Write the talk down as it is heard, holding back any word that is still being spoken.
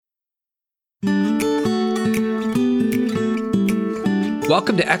Welcome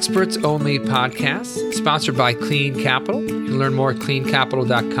to Experts Only Podcast, sponsored by Clean Capital. You can learn more at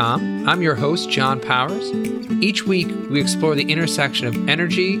cleancapital.com. I'm your host, John Powers. Each week, we explore the intersection of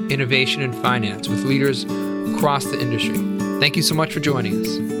energy, innovation, and finance with leaders across the industry. Thank you so much for joining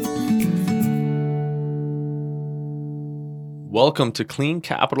us. Welcome to Clean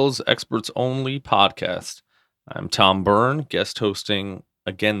Capital's Experts Only Podcast. I'm Tom Byrne, guest hosting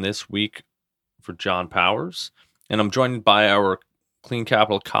again this week for John Powers, and I'm joined by our Clean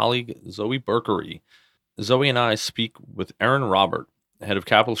Capital colleague, Zoe Berkery. Zoe and I speak with Erin Robert, head of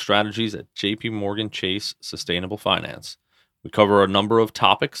capital strategies at JP Morgan Chase Sustainable Finance. We cover a number of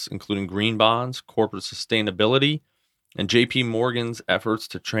topics, including green bonds, corporate sustainability, and JP Morgan's efforts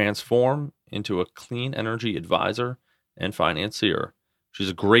to transform into a clean energy advisor and financier.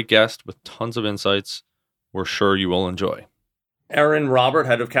 She's a great guest with tons of insights we're sure you will enjoy. Erin Robert,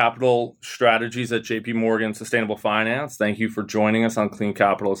 head of capital strategies at JP Morgan Sustainable Finance. Thank you for joining us on Clean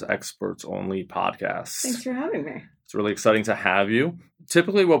Capital's Experts Only Podcast. Thanks for having me. It's really exciting to have you.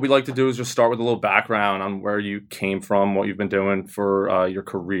 Typically, what we like to do is just start with a little background on where you came from, what you've been doing for your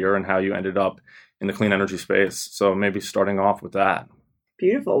career, and how you ended up in the clean energy space. So maybe starting off with that.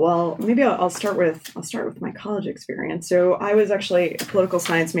 Beautiful. Well, maybe I'll start with my college experience. So I was actually a political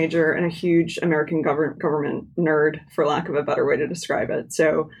science major and a huge American government nerd, for lack of a better way to describe it.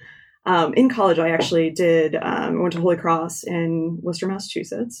 So in college, I actually went to Holy Cross in Worcester,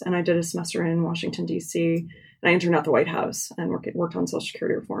 Massachusetts, and I did a semester in Washington, D.C., and I interned at the White House and worked on Social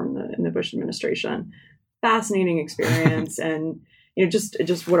Security reform in the Bush administration. Fascinating experience, and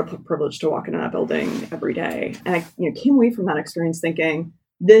just what a privilege to walk into that building every day. And I came away from that experience thinking,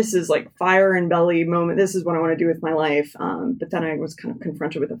 this is like fire and belly moment. This is what I want to do with my life. But then I was kind of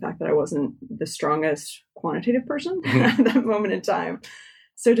confronted with the fact that I wasn't the strongest quantitative person at that moment in time.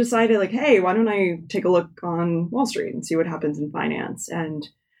 So decided hey, why don't I take a look on Wall Street and see what happens in finance? And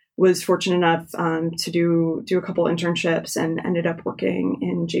was fortunate enough to do a couple internships and ended up working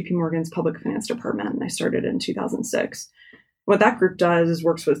in JP Morgan's public finance department. And I started in 2006. What that group does is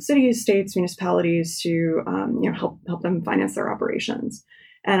works with cities, states, municipalities to help them finance their operations.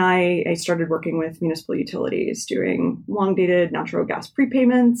 And I started working with municipal utilities, doing long-dated natural gas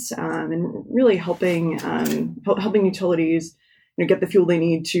prepayments, and really helping utilities get the fuel they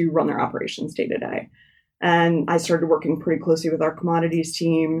need to run their operations day to day. And I started working pretty closely with our commodities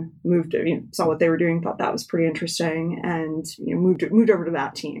team. Saw what they were doing, thought that was pretty interesting, and moved over to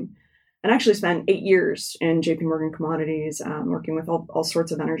that team. And actually spent 8 years in JP Morgan Commodities, working with all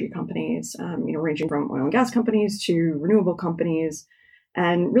sorts of energy companies, ranging from oil and gas companies to renewable companies,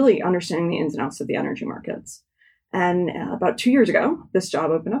 and really understanding the ins and outs of the energy markets. And about 2 years ago, this job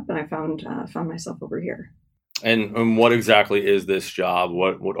opened up, and I found myself over here. And what exactly is this job?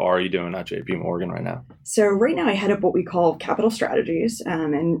 What are you doing at JP Morgan right now? So right now I head up what we call capital strategies.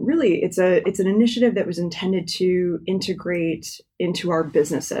 And really it's an initiative that was intended to integrate into our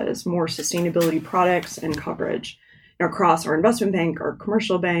businesses more sustainability products and coverage across our investment bank, our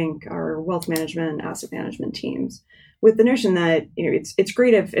commercial bank, our wealth management, asset management teams, with the notion that it's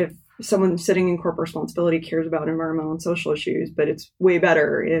great if someone sitting in corporate responsibility cares about environmental and social issues, but it's way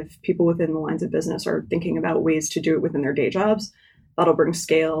better if people within the lines of business are thinking about ways to do it within their day jobs. That'll bring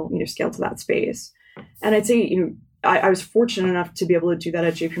scale to that space. And I'd say, I was fortunate enough to be able to do that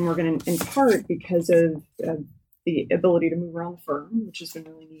at JP Morgan in part because of the ability to move around the firm, which has been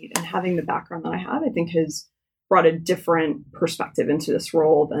really neat. And having the background that I have, I think has brought a different perspective into this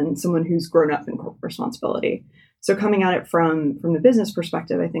role than someone who's grown up in corporate responsibility. So coming at it from the business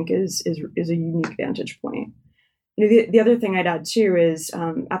perspective, I think is a unique vantage point. The other thing I'd add too is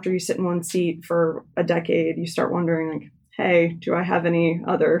after you sit in one seat for a decade, you start wondering hey, do I have any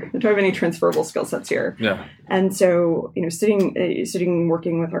transferable skill sets here? Yeah. And so sitting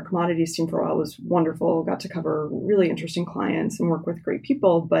working with our commodities team for a while was wonderful. Got to cover really interesting clients and work with great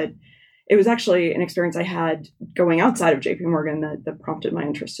people, but it was actually an experience I had going outside of JP Morgan that prompted my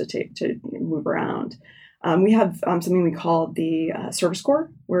interest to move around. We have something we call the Service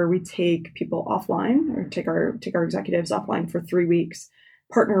Corps, where we take people offline, or take our executives offline for 3 weeks,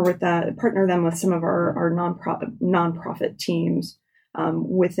 partner them with some of our nonprofit teams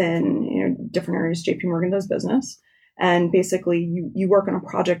within different areas JP Morgan does business, and basically you work on a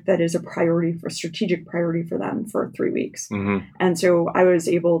project that is a strategic priority for them for 3 weeks. Mm-hmm. And so I was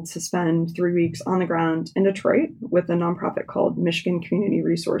able to spend 3 weeks on the ground in Detroit with a nonprofit called Michigan Community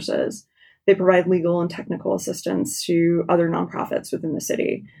Resources. They provide legal and technical assistance to other nonprofits within the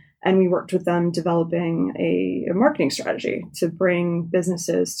city. And we worked with them developing a marketing strategy to bring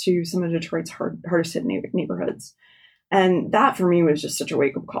businesses to some of Detroit's hardest hit neighborhoods. And that for me was just such a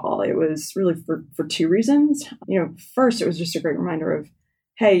wake-up call. It was really for two reasons. First, it was just a great reminder of,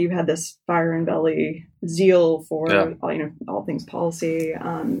 hey, you had this fire and belly zeal for all things policy,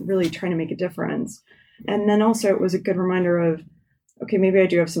 really trying to make a difference. And then also it was a good reminder of, okay, maybe I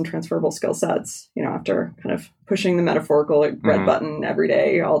do have some transferable skill sets, after kind of pushing the metaphorical red button every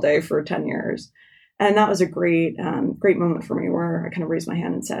day, all day for 10 years. And that was a great moment for me where I kind of raised my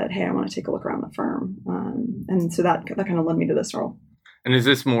hand and said, hey, I want to take a look around the firm. And so that kind of led me to this role. And is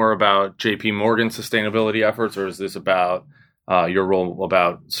this more about JP Morgan sustainability efforts, or is this about your role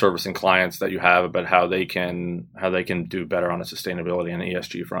about servicing clients that you have, about how they can do better on a sustainability and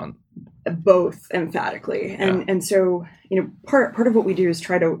ESG front? Both, emphatically. And so, part of what we do is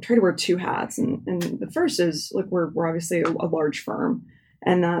try to wear two hats. And the first is, look, we're obviously a large firm.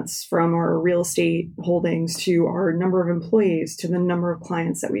 And that's from our real estate holdings to our number of employees to the number of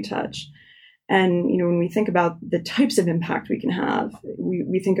clients that we touch. And, when we think about the types of impact we can have,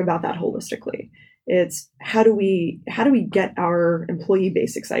 we think about that holistically. It's how do we get our employee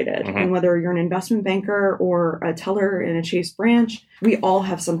base excited? Mm-hmm. And whether you're an investment banker or a teller in a Chase branch, we all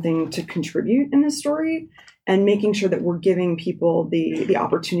have something to contribute in this story. And making sure that we're giving people the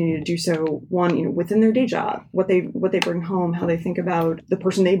opportunity to do so, one, within their day job, what they bring home, how they think about the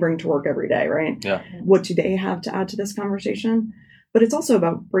person they bring to work every day, right? Yeah. What do they have to add to this conversation? But it's also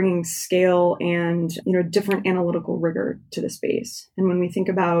about bringing scale and, different analytical rigor to the space. And when we think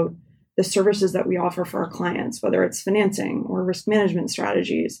about the services that we offer for our clients, whether it's financing or risk management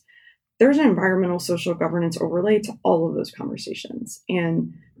strategies, there's an environmental social governance overlay to all of those conversations.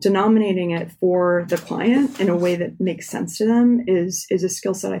 And denominating it for the client in a way that makes sense to them is a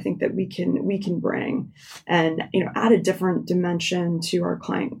skill set I think that we can bring and add a different dimension to our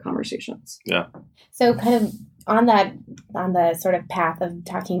client conversations. Yeah. So kind of on the sort of path of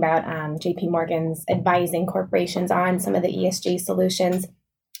talking about JP Morgan's advising corporations on some of the ESG solutions,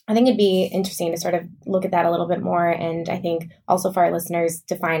 I think it'd be interesting to sort of look at that a little bit more. And I think also for our listeners,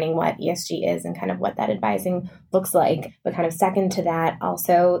 defining what ESG is and kind of what that advising looks like. But kind of second to that,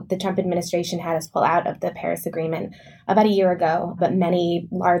 also the Trump administration had us pull out of the Paris Agreement about a year ago. But many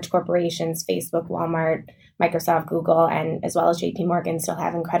large corporations, Facebook, Walmart, Microsoft, Google, and as well as JP Morgan still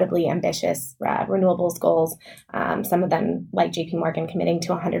have incredibly ambitious renewables goals. Some of them, like JP Morgan, committing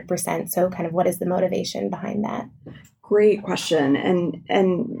to 100%. So kind of what is the motivation behind that? Great question.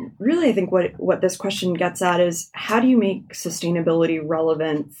 And really, I think what this question gets at is how do you make sustainability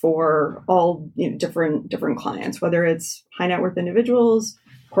relevant for all different clients, whether it's high net worth individuals,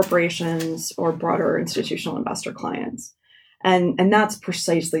 corporations, or broader institutional investor clients. And that's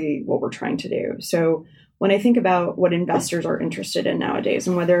precisely what we're trying to do. So when I think about what investors are interested in nowadays,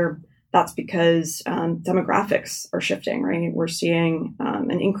 and whether that's because demographics are shifting, right? We're seeing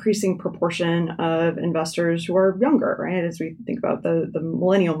an increasing proportion of investors who are younger, right? As we think about the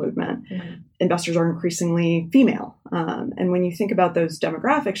millennial movement, mm-hmm. Investors are increasingly female. And when you think about those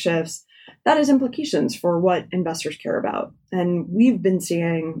demographic shifts, that has implications for what investors care about. And we've been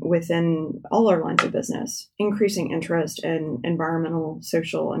seeing within all our lines of business, increasing interest in environmental,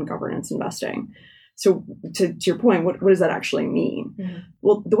 social, and governance investing. So to your point, what does that actually mean? Mm-hmm.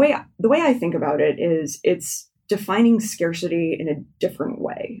 Well, the way I think about it is it's defining scarcity in a different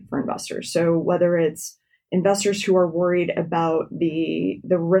way for investors. So whether it's investors who are worried about the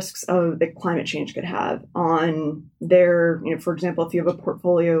risks of that climate change could have on their, for example, if you have a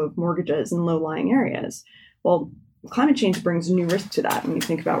portfolio of mortgages in low-lying areas, well, climate change brings new risk to that when you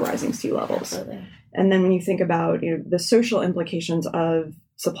think about rising sea levels. Absolutely. And then when you think about the social implications of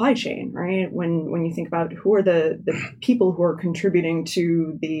supply chain, right? When you think about who are the people who are contributing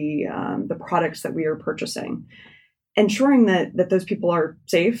to the products that we are purchasing, ensuring that those people are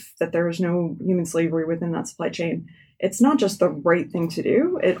safe, that there is no human slavery within that supply chain. It's not just the right thing to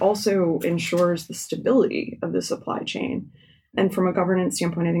do; it also ensures the stability of the supply chain. And from a governance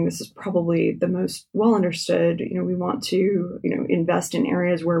standpoint, I think this is probably the most well understood. We want to, invest in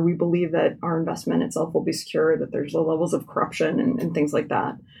areas where we believe that our investment itself will be secure, that there's low levels of corruption and things like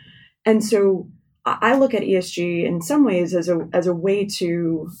that. And so I look at ESG in some ways as a way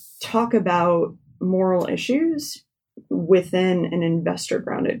to talk about moral issues within an investor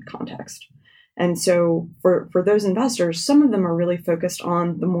grounded context. And so for those investors, some of them are really focused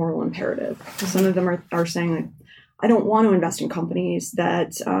on the moral imperative. Some of them are saying, like, I don't want to invest in companies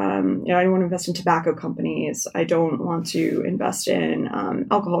that, I don't want to invest in tobacco companies. I don't want to invest in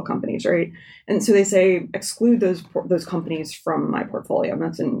alcohol companies, right? And so they say, exclude those companies from my portfolio. And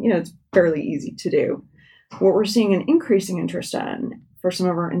that's, it's fairly easy to do. What we're seeing an increasing interest in for some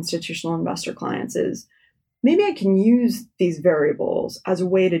of our institutional investor clients is, maybe I can use these variables as a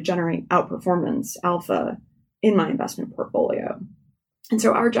way to generate outperformance, alpha, in my investment portfolio. And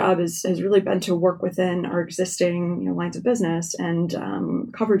so our job has really been to work within our existing lines of business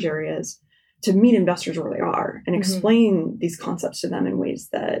and coverage areas to meet investors where they are and explain these concepts to them in ways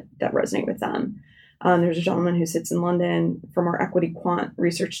that resonate with them. There's a gentleman who sits in London from our equity quant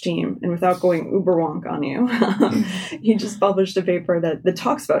research team, and without going uber wonk on you, he just published a paper that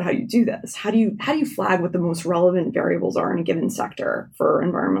talks about how you do this. How do you flag what the most relevant variables are in a given sector for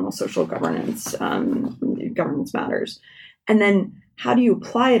environmental, social, governance matters, and then how do you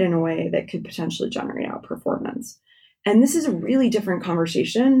apply it in a way that could potentially generate outperformance? And this is a really different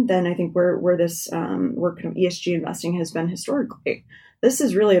conversation than I think where this where kind of ESG investing has been historically. This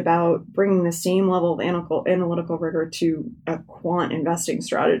is really about bringing the same level of analytical rigor to a quant investing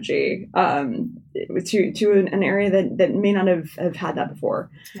strategy, to an area that may not have had that before.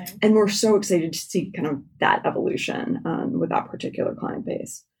 Right. And we're so excited to see kind of that evolution with that particular client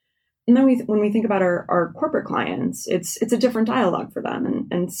base. And then when we think about our corporate clients, it's a different dialogue for them,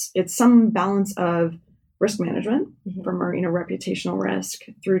 and it's some balance of risk management from our reputational risk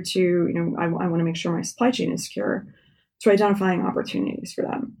through to I want to make sure my supply chain is secure, to identifying opportunities for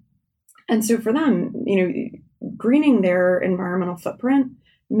them. And so for them, greening their environmental footprint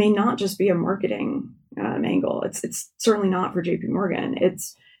may not just be a marketing angle. It's certainly not for JP Morgan.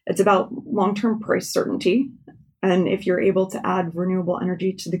 It's about long-term price certainty. And if you're able to add renewable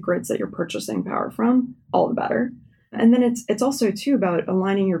energy to the grids that you're purchasing power from, all the better. And then it's also too about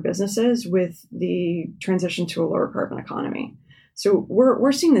aligning your businesses with the transition to a lower carbon economy. So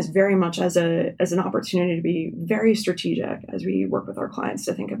we're seeing this very much as an opportunity to be very strategic as we work with our clients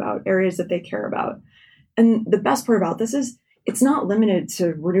to think about areas that they care about. And the best part about this is it's not limited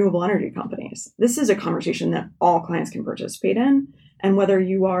to renewable energy companies. This is a conversation that all clients can participate in. And whether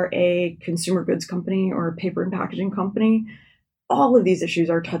you are a consumer goods company or a paper and packaging company, all of these issues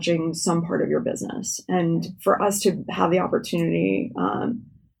are touching some part of your business. And for us to have the opportunity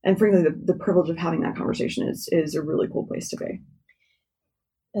and frankly, the privilege of having that conversation is a really cool place to be.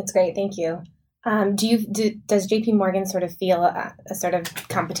 That's great. Thank you. Does JP Morgan sort of feel a sort of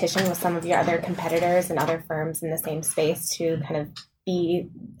competition with some of your other competitors and other firms in the same space to kind of be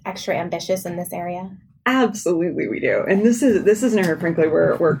extra ambitious in this area? Absolutely, we do. And this is an area, frankly,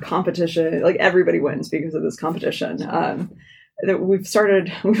 where competition, like everybody wins because of this competition. That we've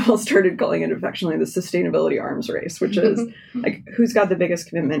all started calling it affectionately the sustainability arms race, which is like who's got the biggest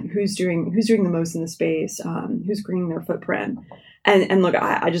commitment, who's doing the most in the space, who's greening their footprint. And look,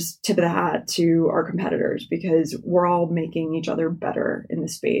 I just tip of the hat to our competitors because we're all making each other better in the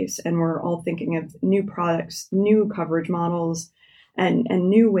space, and we're all thinking of new products, new coverage models, and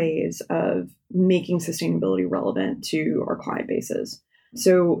new ways of making sustainability relevant to our client bases.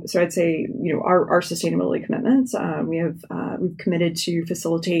 So I'd say, our sustainability commitments, we've committed to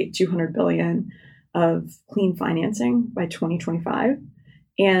facilitate $200 billion of clean financing by 2025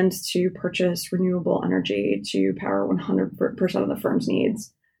 and to purchase renewable energy to power 100% of the firm's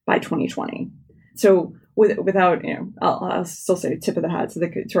needs by 2020. So without, I'll still say tip of the hat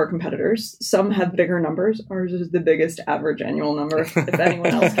to our competitors. Some have bigger numbers. Ours is the biggest average annual number, if anyone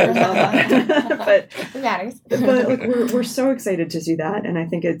else cares about that. But it matters. But look, we're so excited to see that, and I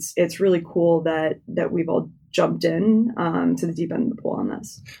think it's really cool that we've all jumped in to the deep end of the pool on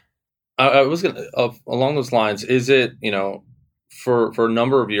this. I was gonna along those lines. Is it for a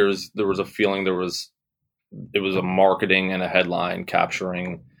number of years there was a feeling it was a marketing and a headline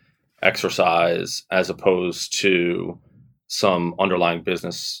capturing exercise as opposed to some underlying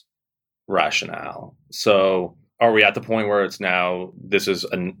business rationale. So are we at the point where it's now this is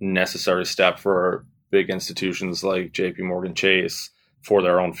a necessary step for big institutions like JP Morgan Chase for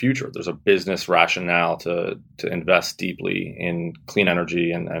their own future? There's a business rationale to invest deeply in clean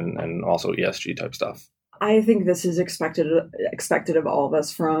energy and also ESG type stuff. I think this is expected of all of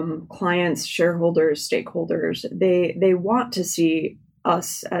us, from clients, shareholders, stakeholders. They want to see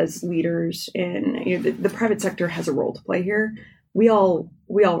us as leaders in the private sector has a role to play here. We all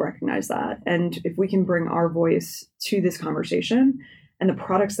recognize that, and if we can bring our voice to this conversation and the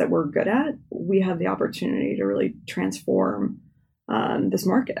products that we're good at, we have the opportunity to really transform this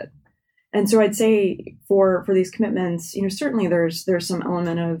market. And so I'd say for these commitments, certainly there's some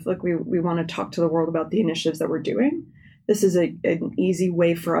element of like we want to talk to the world about the initiatives that we're doing. This is an easy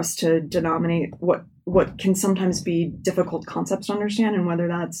way for us to denominate what can sometimes be difficult concepts to understand, and whether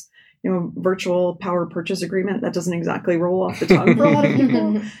that's virtual power purchase agreement that doesn't exactly roll off the tongue for a lot of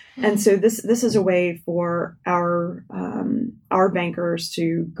people. And so this is a way for our bankers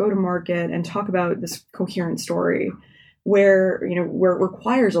to go to market and talk about this coherent story where it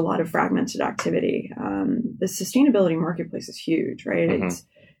requires a lot of fragmented activity. The sustainability marketplace is huge, right? Mm-hmm.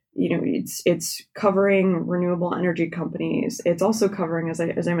 it's covering renewable energy companies. It's also covering, as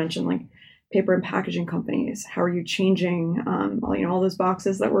I mentioned, like paper and packaging companies. How are you changing all those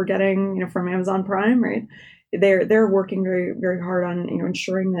boxes that we're getting from Amazon Prime, right? They're working very, very hard on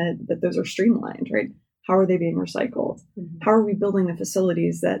ensuring that those are streamlined, right? How are they being recycled? Mm-hmm. How are we building the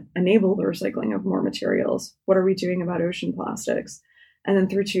facilities that enable the recycling of more materials? What are we doing about ocean plastics? And then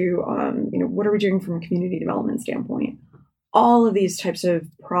through to what are we doing from a community development standpoint? All of these types of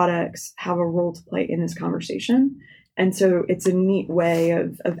products have a role to play in this conversation. And so it's a neat way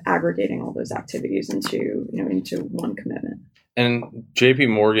of aggregating all those activities into one commitment. And JP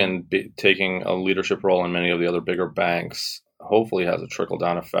Morgan taking a leadership role in many of the other bigger banks hopefully has a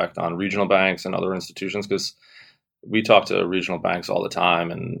trickle-down effect on regional banks and other institutions, because we talk to regional banks all the time,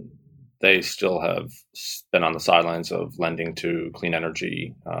 and they still have been on the sidelines of lending to clean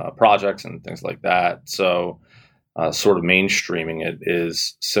energy projects and things like that. So sort of mainstreaming it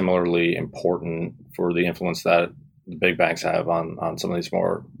is similarly important for the influence that the big banks have on some of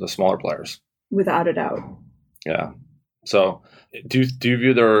the smaller players. Without a doubt. Yeah. So do you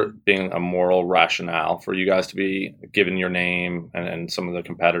view there being a moral rationale for you guys to be given your name and some of the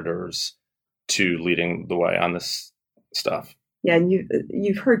competitors to leading the way on this stuff? Yeah, and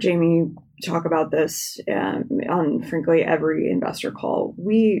you've heard Jamie talk about this on, frankly, every investor call.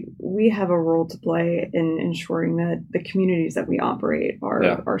 We have a role to play in ensuring that the communities that we operate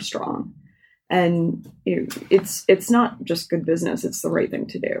are strong, and it's not just good business; it's the right thing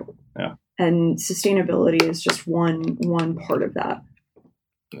to do. Yeah, and sustainability is just one part of that.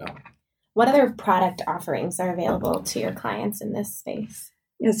 Yeah. What other product offerings are available to your clients in this space?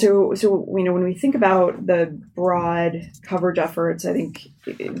 Yeah, so when we think about the broad coverage efforts, I think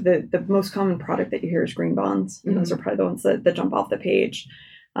the most common product that you hear is green bonds. Mm-hmm. Those are probably the ones that jump off the page.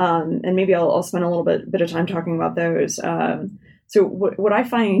 And maybe I'll spend a little bit of time talking about those. So what I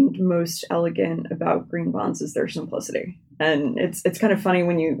find most elegant about green bonds is their simplicity. And it's kind of funny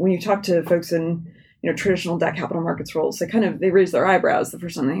when you talk to folks in traditional debt capital markets roles, they raise their eyebrows the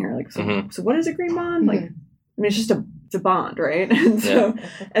first time they hear so what is a green bond? Like, I mean, it's just it's a bond, right? And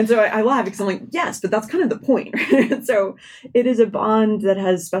so I laugh because I'm like, yes, but that's kind of the point, right? So it is a bond that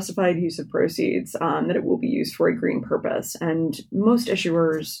has specified use of proceeds, that it will be used for a green purpose. And most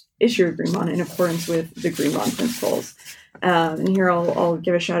issuers issue a green bond in accordance with the green bond principles. And here I'll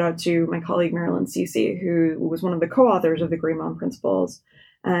give a shout out to my colleague, Marilyn Ceci, who was one of the co-authors of the green bond principles,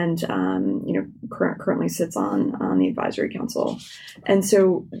 and currently sits on the advisory council. And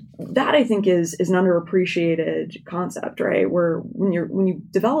so that, I think, is an underappreciated concept, right? Where when you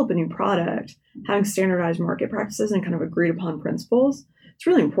develop a new product, having standardized market practices and kind of agreed upon principles, it's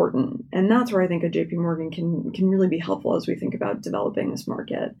really important. And that's where I think a JP Morgan can really be helpful as we think about developing this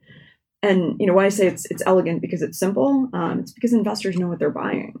market. And why I say it's elegant because it's simple, it's because investors know what they're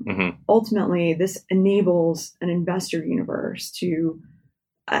buying. Mm-hmm. Ultimately, this enables an investor universe to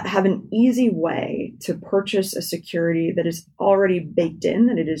have an easy way to purchase a security that is already baked in,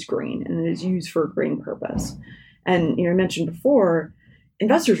 that it is green and it is used for a green purpose. And I mentioned before,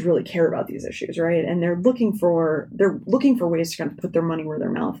 investors really care about these issues, right? And they're looking for ways to kind of put their money where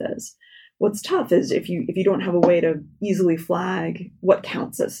their mouth is. What's tough is if you don't have a way to easily flag what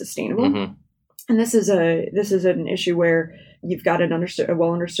counts as sustainable. Mm-hmm. And this is an issue where you've got a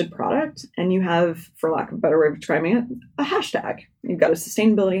well understood product, and you have, for lack of a better way of describing it, a hashtag. You've got a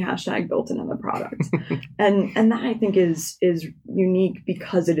sustainability hashtag built into the product, and that, I think, is unique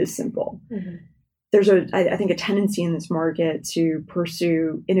because it is simple. Mm-hmm. There's I think a tendency in this market to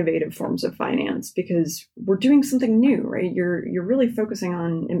pursue innovative forms of finance because we're doing something new, right? You're really focusing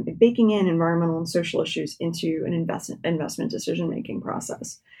on baking in environmental and social issues into an investment decision making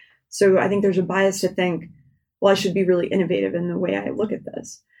process. So I think there's a bias to think, well, I should be really innovative in the way I look at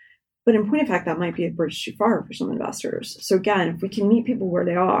this. But in point of fact, that might be a bridge too far for some investors. So again, if we can meet people where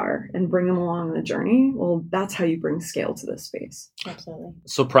they are and bring them along the journey, well, that's how you bring scale to this space. Absolutely.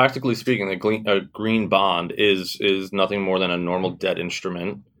 So practically speaking, a green bond is nothing more than a normal debt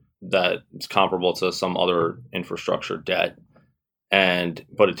instrument that is comparable to some other infrastructure debt.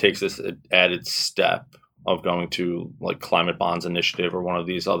 But it takes this added step of going to like Climate Bonds Initiative or one of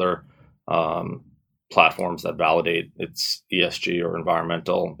these other platforms that validate its ESG or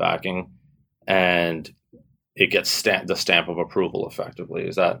environmental backing, and it gets the stamp of approval effectively.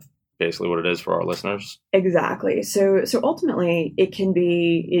 Is that basically what it is for our listeners? Exactly. So ultimately,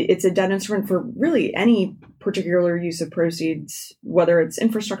 it's a debt instrument for really any particular use of proceeds, whether it's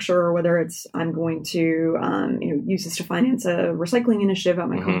infrastructure or whether it's I'm going to use this to finance a recycling initiative at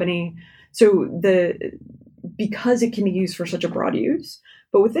my mm-hmm. company. So because it can be used for such a broad use,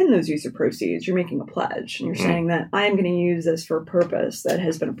 But within those use of proceeds, you're making a pledge and you're saying that I am going to use this for a purpose that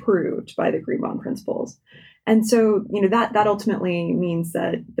has been approved by the green bond principles. And so, that ultimately means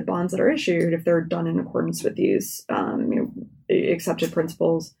that the bonds that are issued, if they're done in accordance with these, accepted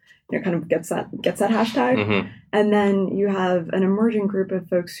principles, kind of gets that hashtag. Mm-hmm. And then you have an emerging group of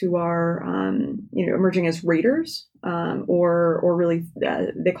folks who are, emerging as raters, or really,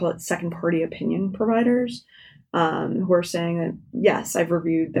 they call it second party opinion providers, who are saying that, yes, I've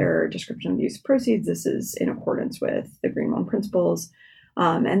reviewed their description of the use of proceeds. This is in accordance with the green bond principles.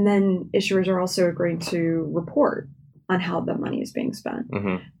 And then issuers are also agreeing to report on how the money is being spent.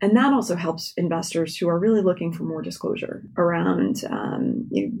 Mm-hmm. And that also helps investors who are really looking for more disclosure around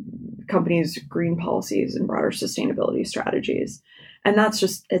companies' green policies and broader sustainability strategies. And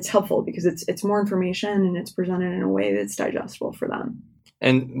it's helpful because it's more information and it's presented in a way that's digestible for them.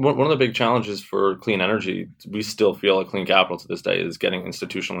 And one of the big challenges for clean energy, we still feel at Clean Capital to this day, is getting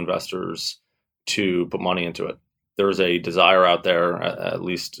institutional investors to put money into it. There's a desire out there, at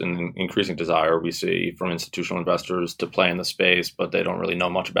least an increasing desire we see from institutional investors to play in the space, but they don't really know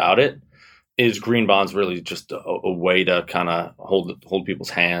much about it. Is green bonds really just a way to kind of hold people's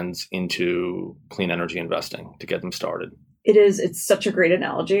hands into clean energy investing to get them started? It is. It's such a great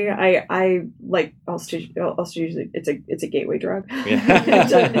analogy. I like also usually it's a gateway drug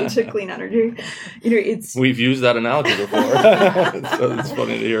into clean energy. We've used that analogy before, so it's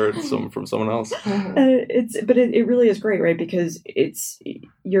funny to hear it from someone else. It really is great, right? Because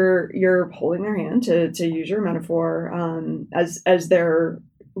you're holding their hand, to use your metaphor, as they're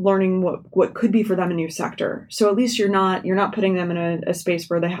learning what could be for them a new sector. So at least you're not putting them in a space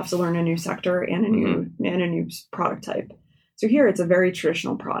where they have to learn a new sector and a new product type. So here it's a very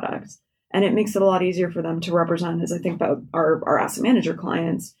traditional product, and it makes it a lot easier for them to represent. As I think about our asset manager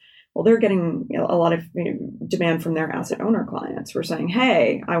clients, well, they're getting a lot of demand from their asset owner clients. We're saying,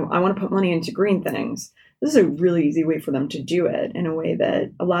 hey, I want to put money into green things. This is a really easy way for them to do it in a way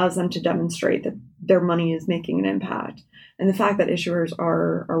that allows them to demonstrate that their money is making an impact. And the fact that issuers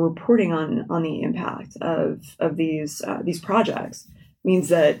are reporting on the impact of these projects means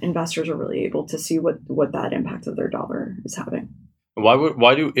that investors are really able to see what that impact of their dollar is having.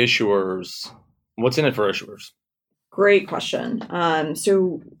 Why do issuers? What's in it for issuers? Great question.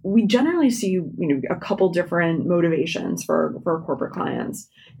 So we generally see a couple different motivations for our corporate clients.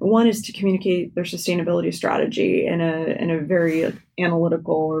 One is to communicate their sustainability strategy in a very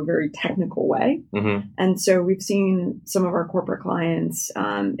analytical or very technical way. Mm-hmm. And so we've seen some of our corporate clients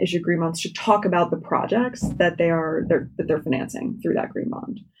issue green bonds to talk about the projects that they're financing through that green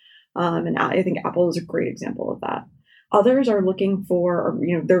bond. And I think Apple is a great example of that. Others are looking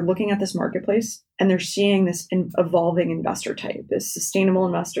they're looking at this marketplace and they're seeing this evolving investor type, this sustainable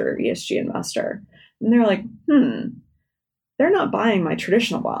investor, ESG investor. And they're like, they're not buying my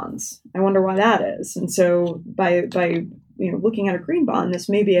traditional bonds. I wonder why that is. And so by looking at a green bond, this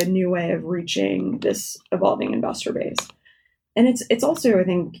may be a new way of reaching this evolving investor base. And it's also, I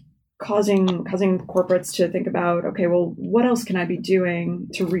think, causing corporates to think about, okay, well, what else can I be doing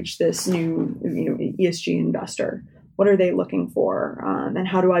to reach this new ESG investor? What are they looking for? And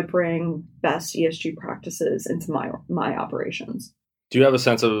how do I bring best ESG practices into my operations? Do you have a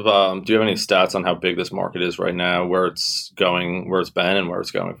sense of, do you have any stats on how big this market is right now, where it's going, where it's been, and where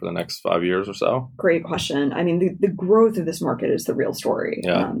it's going for the next 5 years or so? Great question. I mean, the growth of this market is the real story.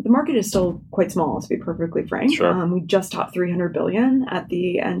 Yeah. The market is still quite small, to be perfectly frank. Sure. We just topped $300 billion at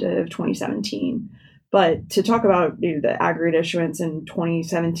the end of 2017. But to talk about the aggregate issuance in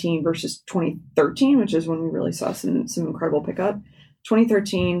 2017 versus 2013, which is when we really saw some incredible pickup,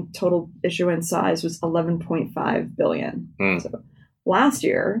 2013 total issuance size was $11.5 billion. So last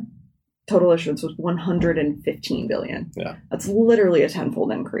year, total issuance was $115 billion. Yeah, that's literally a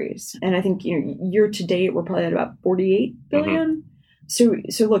tenfold increase. And I think year to date we're probably at about $48 billion. Mm-hmm.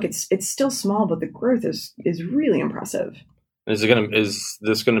 So look, it's still small, but the growth is really impressive. Is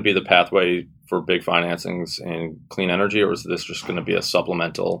this going to be the pathway for big financings in clean energy, or is this just going to be a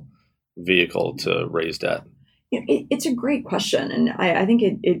supplemental vehicle to raise debt? It's a great question, and I think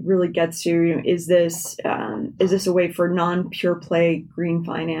it really gets to is this a way for non-pure play green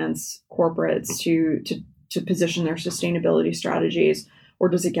finance corporates to position their sustainability strategies, or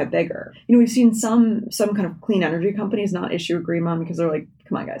does it get bigger? We've seen some kind of clean energy companies not issue a green bond because they're like,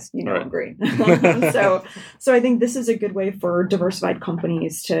 come on guys, right. I'm green. So I think this is a good way for diversified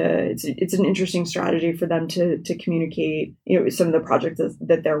companies it's an interesting strategy for them to communicate some of the projects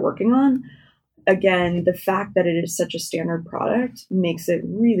that they're working on. Again, the fact that it is such a standard product makes it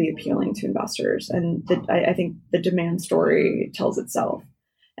really appealing to investors. And I think the demand story tells itself.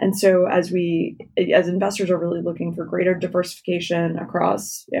 And so as investors are really looking for greater diversification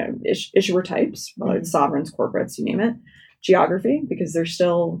across issuer types, whether it's sovereigns, corporates, you name it, geography, because they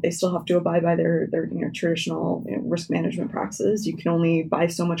still have to abide by their traditional risk management practices. You can only buy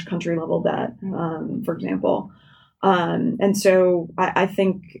so much country level debt, for example. And so I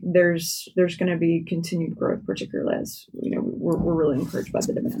think there's going to be continued growth, particularly as we're really encouraged by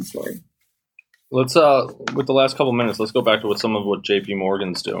the demand story. Let's with the last couple minutes, let's go back to some of what JP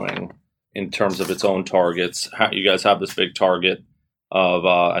Morgan's doing in terms of its own targets. You guys have this big target of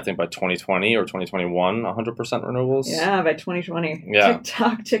I think by 2020 or 2021, 100% renewables. Yeah, by 2020. Yeah.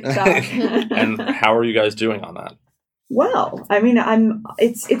 TikTok. And how are you guys doing on that? Well, I mean,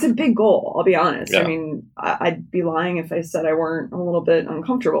 it's a big goal, I'll be honest. Yeah. I mean, I'd be lying if I said I weren't a little bit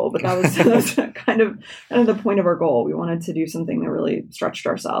uncomfortable, but that was kind of the point of our goal. We wanted to do something that really stretched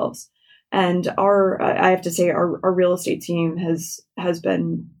ourselves. And I have to say, our real estate team has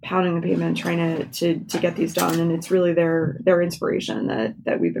been pounding the pavement trying to get these done, and it's really their inspiration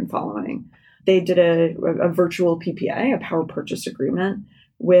that we've been following. They did a virtual PPA, a power purchase agreement,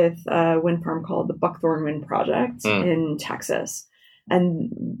 with a wind farm called the Buckthorn Wind Project in Texas,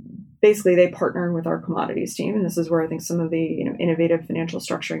 and basically they partnered with our commodities team, and this is where I think some of the innovative financial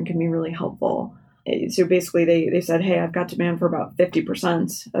structuring can be really helpful. So basically they said, hey, I've got demand for about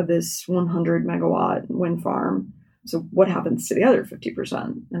 50% of this 100 megawatt wind farm. So what happens to the other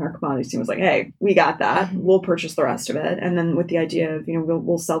 50%? And our commodities team was like, hey, we got that. We'll purchase the rest of it. And then with the idea of,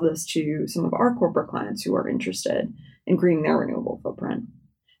 we'll sell this to some of our corporate clients who are interested in greening their renewable footprint.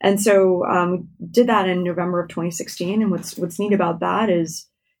 And so we did that in November of 2016. And what's neat about that is,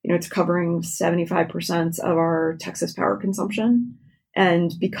 it's covering 75% of our Texas power consumption.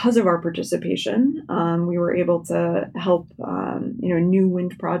 And because of our participation, we were able to help, a new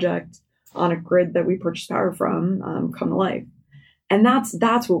wind project on a grid that we purchased power from come to life. And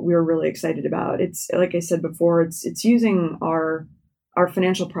that's what we were really excited about. It's like I said before, it's using our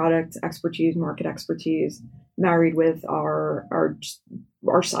financial product expertise, market expertise, married with our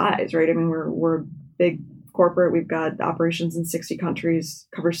size, right? I mean, we're a big corporate. We've got operations in 60 countries,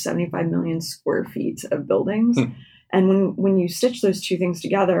 covers 75 million square feet of buildings. And when you stitch those two things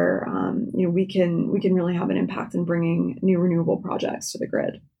together, we can really have an impact in bringing new renewable projects to the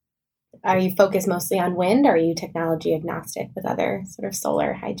grid. Are you focused mostly on wind, or are you technology agnostic with other sort of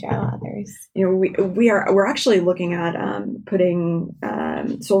solar, hydro, others? We're actually looking at putting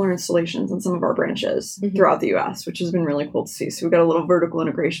solar installations on some of our branches throughout the U.S., which has been really cool to see. So we've got a little vertical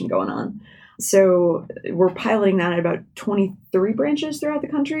integration going on. So we're piloting that at about 23 branches throughout the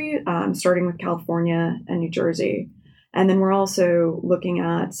country, starting with California and New Jersey. And then we're also looking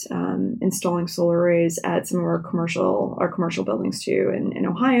at installing solar arrays at some of our commercial buildings too, in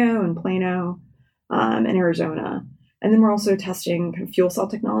Ohio and Plano and Arizona. And then we're also testing fuel cell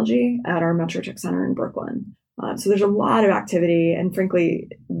technology at our Metro Tech Center in Brooklyn. So there's a lot of activity, and frankly,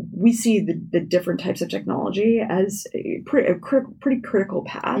 we see the different types of technology as a pretty critical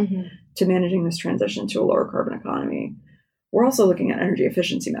path to managing this transition to a lower carbon economy. We're also looking at energy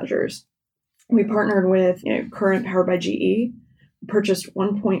efficiency measures. We partnered with Current, powered by GE, purchased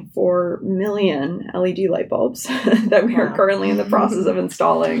 1.4 million LED light bulbs that we are currently in the process of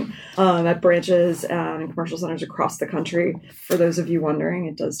installing at branches and commercial centers across the country. For those of you wondering,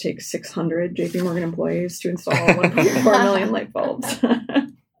 it does take 600 JP Morgan employees to install 1.4 million light bulbs.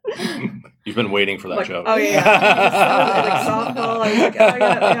 You've been waiting for that joke. Oh, yeah. Like softball. I was like,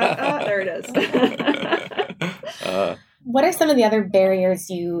 yeah, there it is. What are some of the other barriers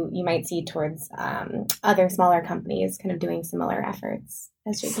you might see towards other smaller companies kind of doing similar efforts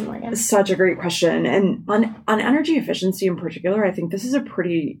as JP Morgan? Such a great question. And on energy efficiency in particular, I think this is a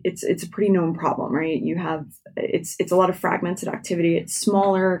pretty known problem, right? It's a lot of fragmented activity. It's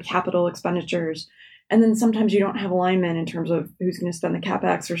smaller capital expenditures. And then sometimes you don't have alignment in terms of who's going to spend the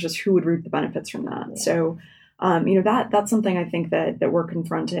CapEx versus who would reap the benefits from that. Yeah. So, that's something I think that we're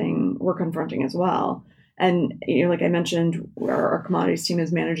confronting as well. And, like I mentioned, our commodities team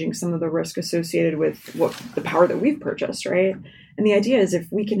is managing some of the risk associated with the power that we've purchased, right? And the idea is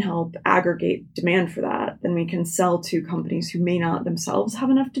if we can help aggregate demand for that, then we can sell to companies who may not themselves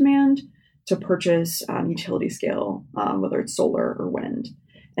have enough demand to purchase utility scale, whether it's solar or wind.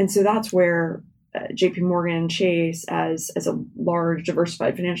 And so that's where JP Morgan Chase, as a large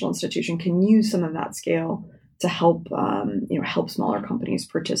diversified financial institution, can use some of that scale to help smaller companies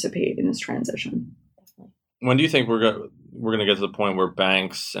participate in this transition. When do you think we're going to get to the point where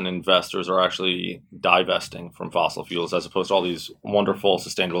banks and investors are actually divesting from fossil fuels, as opposed to all these wonderful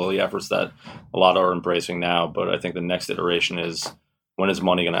sustainability efforts that a lot are embracing now? But I think the next iteration is, when is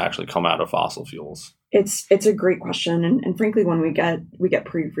money going to actually come out of fossil fuels? It's a great question, and frankly, one we get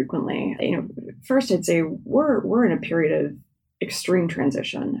pretty frequently. First, I'd say we're in a period of extreme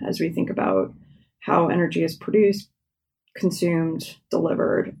transition as we think about how energy is produced, consumed,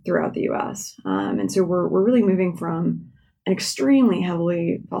 delivered throughout the U.S. And so we're really moving from an extremely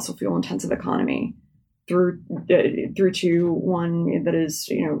heavily fossil fuel intensive economy through to one that is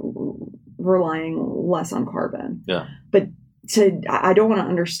relying less on carbon. Yeah. But I don't want to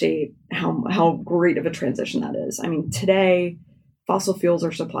understate how great of a transition that is. I mean, today, fossil fuels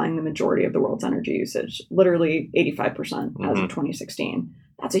are supplying the majority of the world's energy usage, literally 85% as of 2016.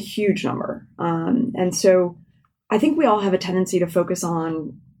 That's a huge number. And so I think we all have a tendency to focus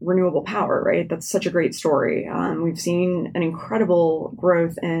on renewable power, right? That's such a great story. We've seen an incredible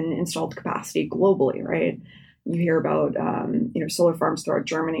growth in installed capacity globally, right? You hear about solar farms throughout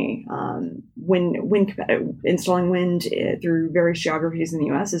Germany. Installing wind through various geographies in the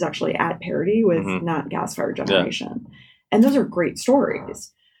U.S. is actually at parity with not gas-fired generation, and those are great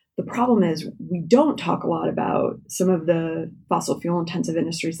stories. The problem is we don't talk a lot about some of the fossil fuel intensive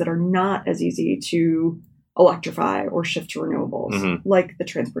industries that are not as easy to electrify or shift to renewables, like the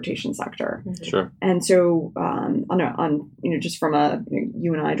transportation sector. Sure. And so, just from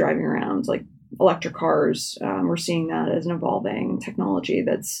you and I driving around, like electric cars, we're seeing that as an evolving technology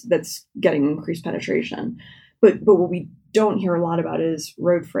that's getting increased penetration. But what we don't hear a lot about is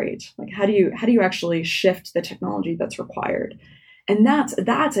road freight. Like how do you actually shift the technology that's required? And that's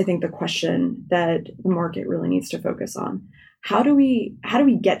I think the question that the market really needs to focus on. How do we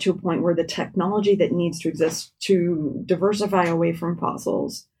get to a point where the technology that needs to exist to diversify away from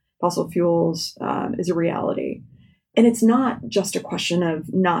fossil fuels is a reality? And it's not just a question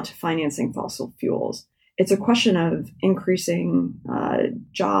of not financing fossil fuels. It's a question of increasing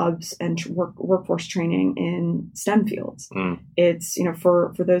jobs and workforce training in STEM fields. It's,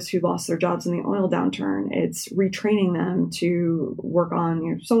 for those who lost their jobs in the oil downturn, it's retraining them to work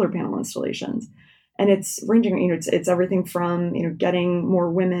on solar panel installations. And it's ranging, it's everything from, getting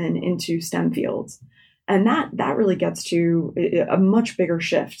more women into STEM fields. And that really gets to a much bigger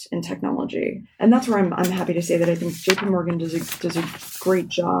shift in technology. And that's where I'm happy to say that I think JP Morgan does a great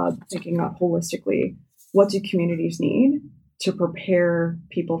job thinking about holistically, what do communities need to prepare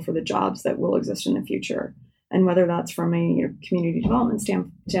people for the jobs that will exist in the future? And whether that's from a community development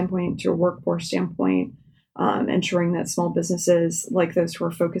standpoint to a workforce standpoint, ensuring that small businesses like those who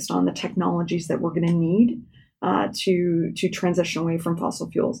are focused on the technologies that we're going to need to transition away from fossil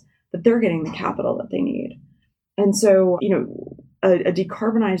fuels, that they're getting the capital that they need. And so, a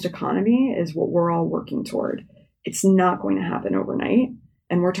decarbonized economy is what we're all working toward. It's not going to happen overnight.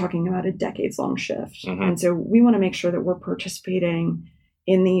 And we're talking about a decades-long shift. And so we want to make sure that we're participating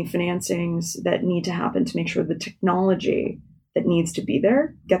in the financings that need to happen to make sure the technology that needs to be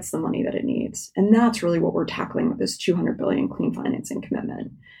there gets the money that it needs. And that's really what we're tackling with this $200 billion clean financing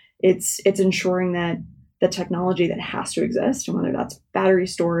commitment. It's ensuring that the technology that has to exist, and whether that's battery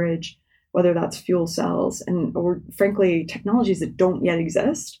storage, whether that's fuel cells, or frankly, technologies that don't yet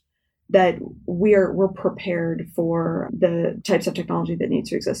exist, that we're prepared for the types of technology that needs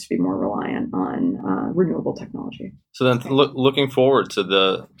to exist to be more reliant on renewable technology. So then looking forward to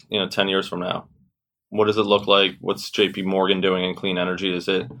the 10 years from now, what does it look like? What's JP Morgan doing in clean energy? Is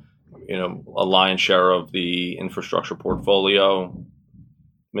it a lion's share of the infrastructure portfolio?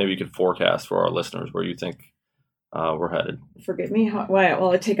 Maybe you could forecast for our listeners where you think we're headed. Forgive me.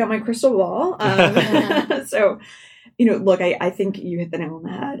 Well, I take out my crystal ball. So, look, I think you hit the nail on the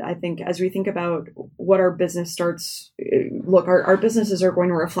head. I think as we think about what our business starts, our businesses are going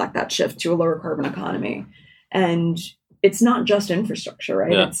to reflect that shift to a lower carbon economy. And it's not just infrastructure,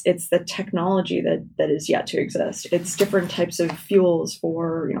 right? Yeah. It's the technology that is yet to exist. It's different types of fuels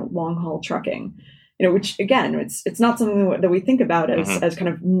for, long haul trucking. Which again, it's not something that we think about as kind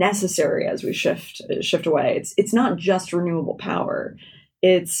of necessary as we shift away. It's not just renewable power.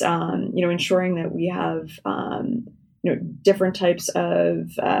 It's ensuring that we have different types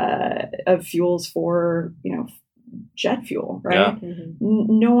of fuels for jet fuel, right? Yeah.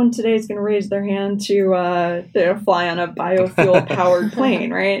 No one today is going to raise their hand to fly on a biofuel powered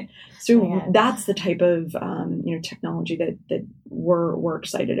plane, right? So that's the type of technology that we're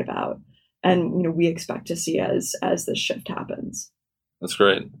excited about. And we expect to see as this shift happens. That's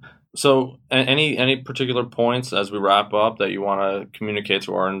great. So, any particular points as we wrap up that you want to communicate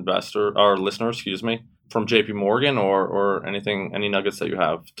to our listeners, from JP Morgan, or anything, any nuggets that you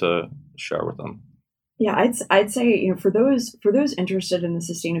have to share with them? Yeah, I'd say for those interested in the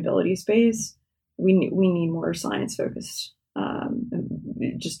sustainability space, we need more science focused,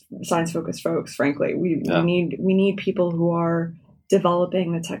 just science focused folks. Frankly, we need people who are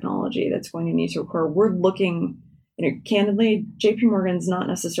developing the technology that's going to need to occur. We're looking, candidly, JP Morgan's not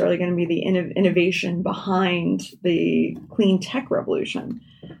necessarily going to be the innovation behind the clean tech revolution.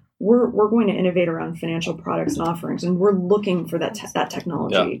 We're going to innovate around financial products and offerings, and we're looking for that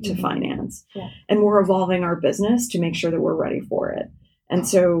technology to finance. Yeah. And we're evolving our business to make sure that we're ready for it. And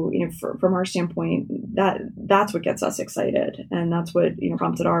so, from our standpoint, that's what gets us excited, and that's what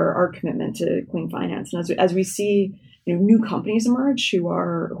prompted our commitment to clean finance. And as we see new companies emerge who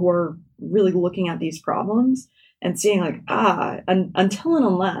are really looking at these problems and seeing until and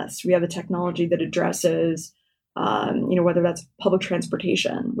unless we have a technology that addresses whether that's public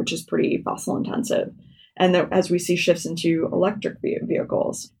transportation, which is pretty fossil intensive, and that as we see shifts into electric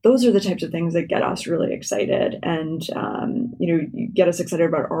vehicles, those are the types of things that get us really excited and, get us excited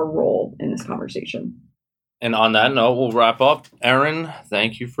about our role in this conversation. And on that note, we'll wrap up. Erin,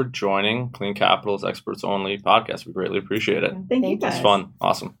 thank you for joining Clean Capital's Experts Only podcast. We greatly appreciate it. Thank you, guys. It's fun.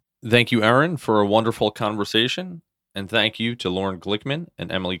 Awesome. Thank you, Erin, for a wonderful conversation. And thank you to Lauren Glickman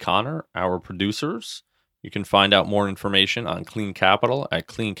and Emily Connor, our producers. You can find out more information on Clean Capital at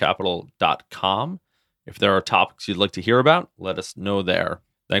cleancapital.com. If there are topics you'd like to hear about, let us know there.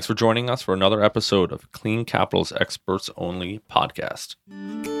 Thanks for joining us for another episode of Clean Capital's Experts Only podcast.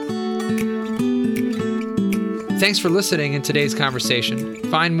 Thanks for listening in today's conversation.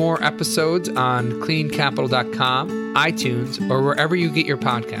 Find more episodes on cleancapital.com, iTunes, or wherever you get your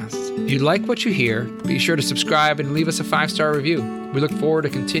podcasts. If you like what you hear, be sure to subscribe and leave us a 5-star review. We look forward to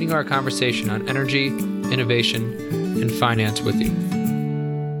continuing our conversation on energy, innovation, and finance with you.